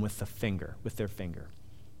move them with their finger.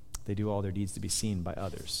 They do all their deeds to be seen by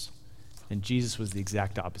others. And Jesus was the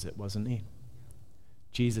exact opposite, wasn't he?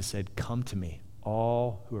 Jesus said, come to me,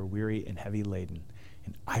 all who are weary and heavy laden,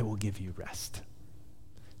 and I will give you rest.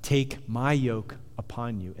 Take my yoke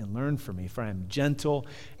upon you and learn from me, for I am gentle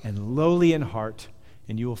and lowly in heart,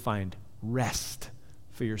 and you will find rest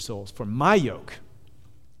for your souls. For my yoke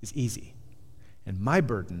is easy, and my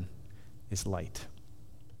burden is light.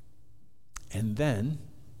 And then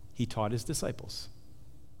he taught his disciples.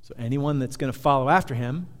 So anyone that's going to follow after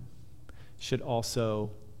him should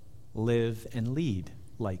also live and lead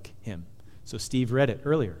like him. So Steve read it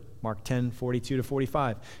earlier, Mark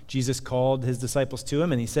 10:42-45. Jesus called his disciples to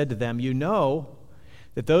him, and he said to them, you know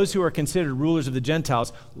that those who are considered rulers of the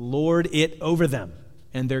Gentiles lord it over them,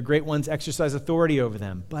 and their great ones exercise authority over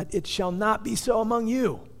them. But it shall not be so among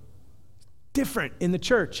you. Different in the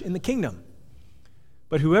church, in the kingdom.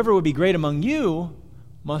 But whoever would be great among you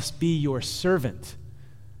must be your servant.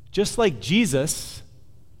 Just like Jesus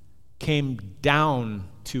came down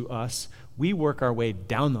to us, we work our way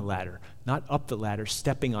down the ladder, not up the ladder,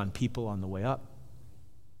 stepping on people on the way up.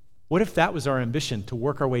 What if that was our ambition, to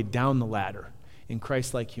work our way down the ladder in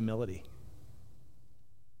Christ-like humility?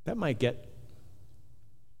 That might get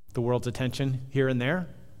the world's attention here and there.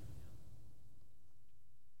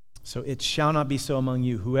 So it shall not be so among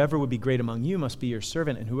you. Whoever would be great among you must be your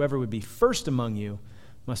servant, and whoever would be first among you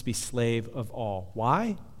must be slave of all.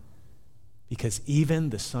 Why? Because even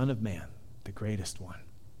the Son of Man, the greatest one,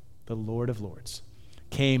 the Lord of Lords,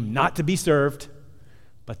 came not to be served,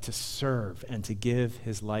 but to serve and to give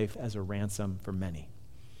his life as a ransom for many.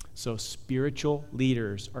 So spiritual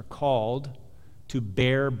leaders are called to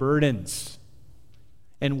bear burdens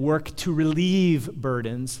and work to relieve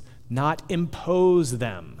burdens, not impose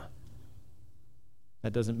them.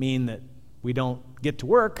 That doesn't mean that we don't get to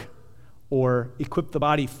work or equip the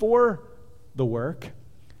body for the work,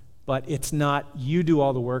 but it's not you do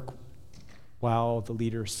all the work while the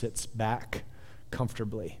leader sits back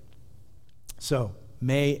comfortably. So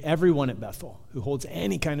may everyone at Bethel who holds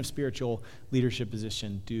any kind of spiritual leadership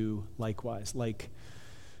position do likewise, like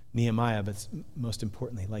Nehemiah, but most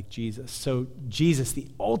importantly, like Jesus. So Jesus, the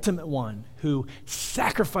ultimate one who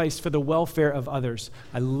sacrificed for the welfare of others.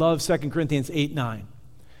 I love 2 Corinthians 8:9.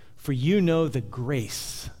 For you know the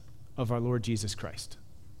grace of our Lord Jesus Christ,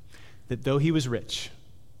 that though he was rich,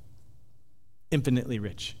 infinitely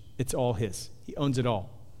rich, it's all his. He owns it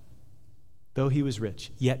all. Though he was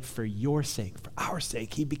rich, yet for your sake, for our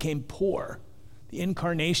sake, he became poor. The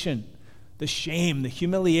incarnation, the shame, the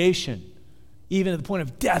humiliation, even at the point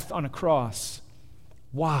of death on a cross.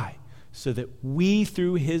 Why? So that we,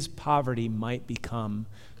 through his poverty, might become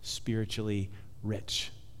spiritually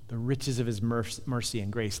rich. The riches of his mercy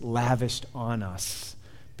and grace lavished on us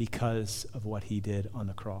because of what he did on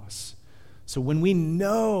the cross. So when we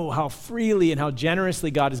know how freely and how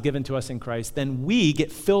generously God has given to us in Christ, then we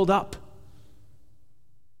get filled up,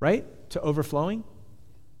 right? To overflowing.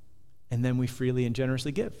 And then we freely and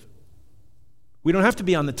generously give. We don't have to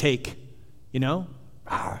be on the take,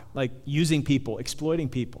 like using people, exploiting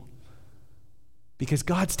people. Because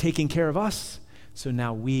God's taking care of us, so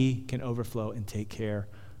now we can overflow and take care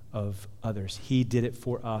of others. He did it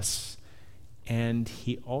for us, and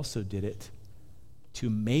he also did it to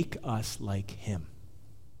make us like him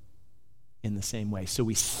in the same way. So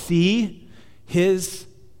we see his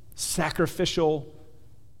sacrificial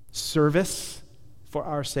service for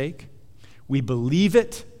our sake. We believe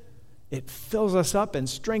it. It fills us up and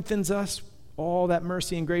strengthens us. All that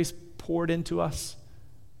mercy and grace poured into us.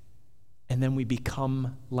 And then we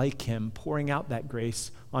become like him, pouring out that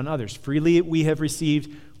grace on others. Freely we have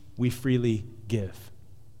received, we freely give.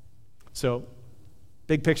 So,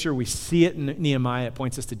 big picture, we see it in Nehemiah. It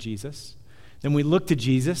points us to Jesus. Then we look to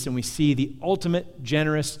Jesus and we see the ultimate,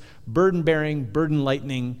 generous, burden-bearing,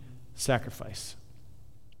 burden-lightening sacrifice.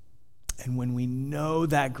 And when we know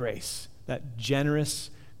that grace, that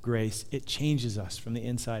generous grace, it changes us from the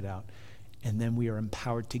inside out. And then we are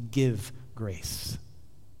empowered to give grace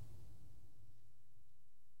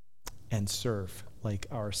and serve like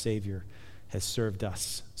our Savior has served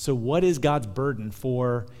us. So what is God's burden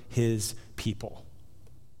for his people?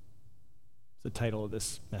 The title of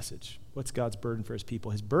this message. What's God's burden for his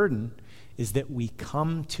people? His burden is that we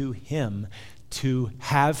come to him to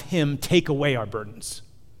have him take away our burdens.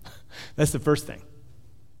 That's the first thing.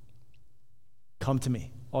 Come to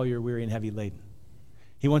me, all you're weary and heavy laden.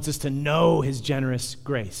 He wants us to know his generous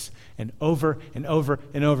grace, and over and over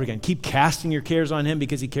and over again. Keep casting your cares on him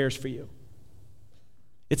because he cares for you.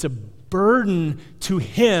 It's a burden to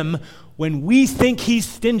him when we think he's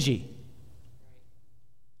stingy.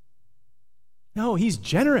 No, he's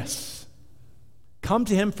generous. Come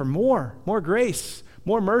to him for more grace,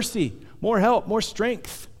 more mercy, more help, more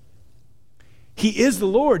strength. He is the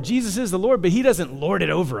Lord. Jesus is the Lord, but he doesn't lord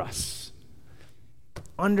it over us.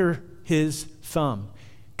 Under his thumb.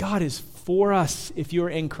 God is for us. If you're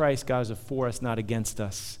in Christ, God is for us, not against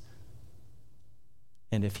us.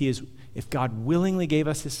 And if God willingly gave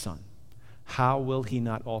us his Son, how will he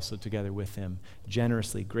not also together with him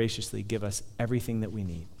generously, graciously give us everything that we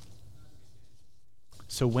need?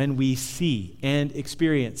 So when we see and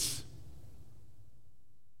experience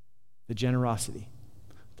the generosity,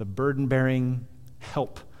 the burden-bearing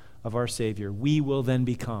help of our Savior, we will then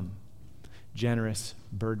become generous,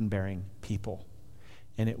 burden-bearing people.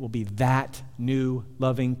 And it will be that new,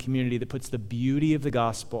 loving community that puts the beauty of the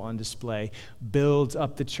gospel on display, builds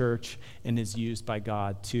up the church, and is used by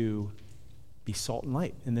God to be salt and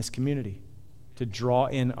light in this community, to draw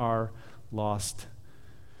in our lost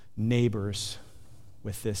neighbors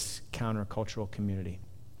with this countercultural community.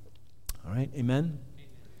 All right, amen?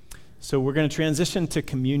 So we're going to transition to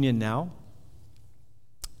communion now.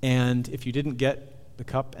 And if you didn't get the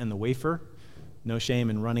cup and the wafer, no shame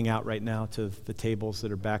in running out right now to the tables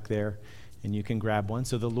that are back there, and you can grab one.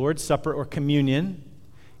 So the Lord's Supper or communion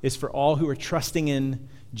is for all who are trusting in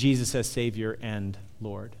Jesus as Savior and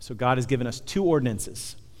Lord. So God has given us two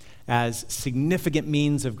ordinances as significant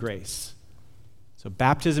means of grace. So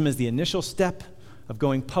baptism is the initial step of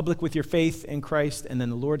going public with your faith in Christ, and then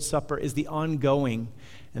the Lord's Supper is the ongoing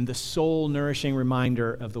and the soul-nourishing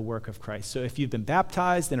reminder of the work of Christ. So if you've been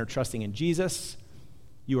baptized and are trusting in Jesus,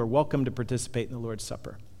 you are welcome to participate in the Lord's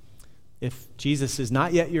Supper. If Jesus is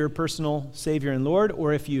not yet your personal Savior and Lord,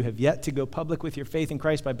 or if you have yet to go public with your faith in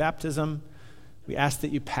Christ by baptism, we ask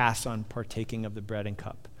that you pass on partaking of the bread and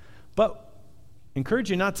cup. But encourage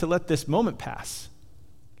you not to let this moment pass.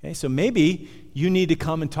 Okay, so maybe you need to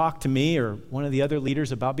come and talk to me or one of the other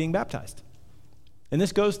leaders about being baptized. And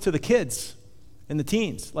this goes to the kids and the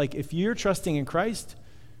teens. Like if you're trusting in Christ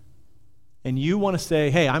and you want to say,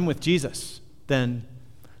 hey, I'm with Jesus, then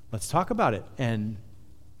let's talk about it and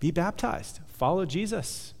be baptized. Follow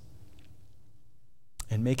Jesus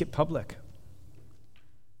and make it public.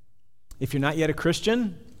 If you're not yet a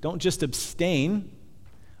Christian, don't just abstain,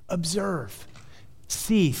 observe.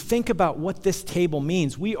 See, think about what this table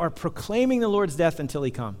means. We are proclaiming the Lord's death until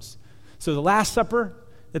he comes. So the Last Supper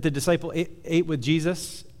that the disciple ate with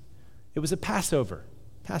Jesus, it was a Passover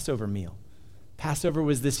meal. Passover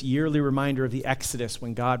was this yearly reminder of the Exodus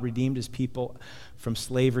when God redeemed his people from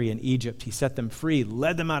slavery in Egypt. He set them free,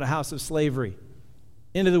 led them out of house of slavery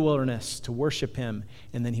into the wilderness to worship him,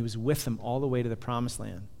 and then he was with them all the way to the promised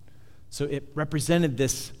land. So it represented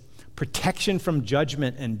this protection from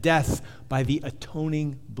judgment and death by the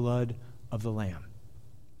atoning blood of the Lamb.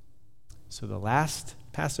 So the last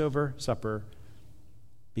Passover supper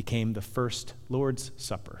became the first Lord's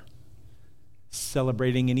Supper,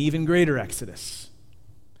 celebrating an even greater Exodus.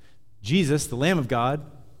 Jesus, the Lamb of God,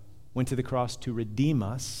 went to the cross to redeem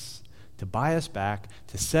us, to buy us back,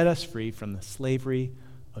 to set us free from the slavery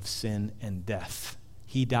of sin and death.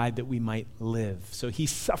 He died that we might live. So he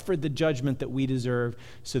suffered the judgment that we deserve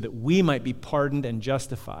so that we might be pardoned and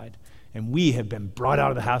justified. And we have been brought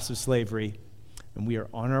out of the house of slavery, and we are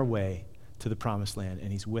on our way to the promised land,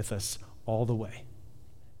 and he's with us all the way.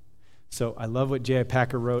 So I love what J.I.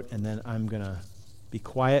 Packer wrote, and then I'm going to be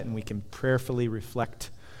quiet, and we can prayerfully reflect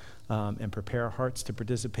and prepare our hearts to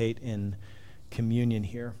participate in communion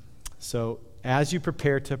here. So as you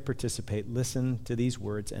prepare to participate, listen to these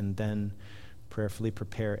words, and then prayerfully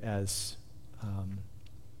prepare as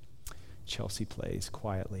Chelsea plays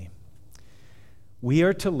quietly. We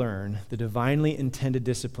are to learn the divinely intended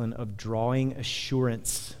discipline of drawing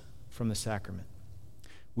assurance from the sacrament.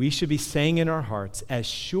 We should be saying in our hearts, as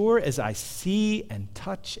sure as I see and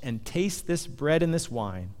touch and taste this bread and this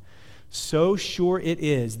wine, so sure it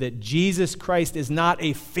is that Jesus Christ is not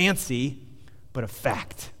a fancy, but a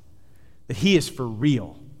fact, that he is for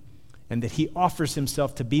real, and that he offers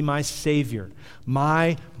himself to be my Savior,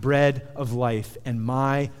 my bread of life, and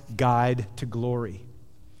my guide to glory.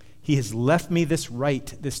 He has left me this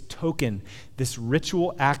rite, this token, this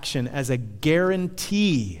ritual action as a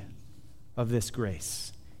guarantee of this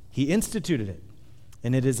grace. He instituted it,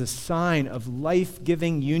 and it is a sign of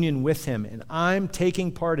life-giving union with him, and I'm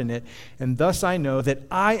taking part in it, and thus I know that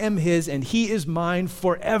I am his and he is mine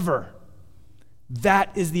forever.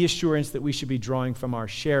 That is the assurance that we should be drawing from our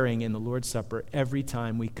sharing in the Lord's Supper every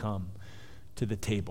time we come to the table.